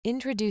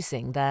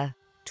Introducing the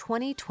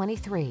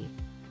 2023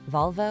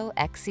 Volvo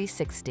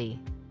XC60.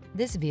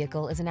 This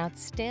vehicle is an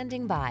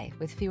outstanding buy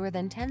with fewer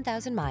than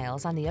 10,000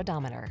 miles on the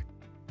odometer.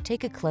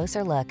 Take a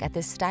closer look at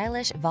this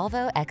stylish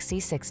Volvo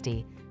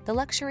XC60, the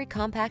luxury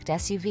compact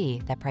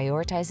SUV that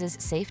prioritizes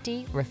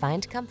safety,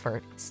 refined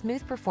comfort,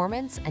 smooth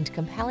performance, and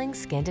compelling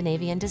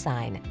Scandinavian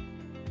design.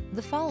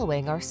 The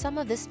following are some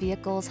of this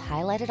vehicle's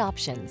highlighted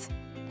options: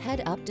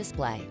 head-up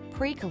display,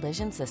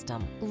 pre-collision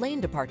system, lane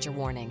departure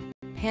warning,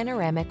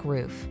 panoramic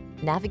roof,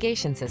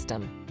 navigation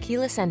system,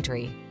 keyless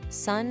entry,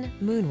 sun,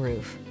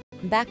 moonroof,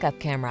 backup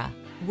camera,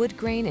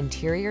 woodgrain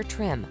interior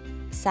trim,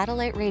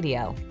 satellite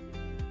radio.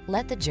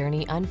 Let the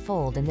journey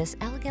unfold in this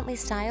elegantly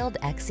styled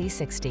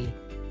XC60.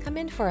 Come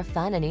in for a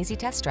fun and easy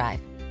test drive.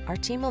 Our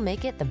team will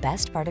make it the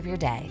best part of your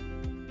day.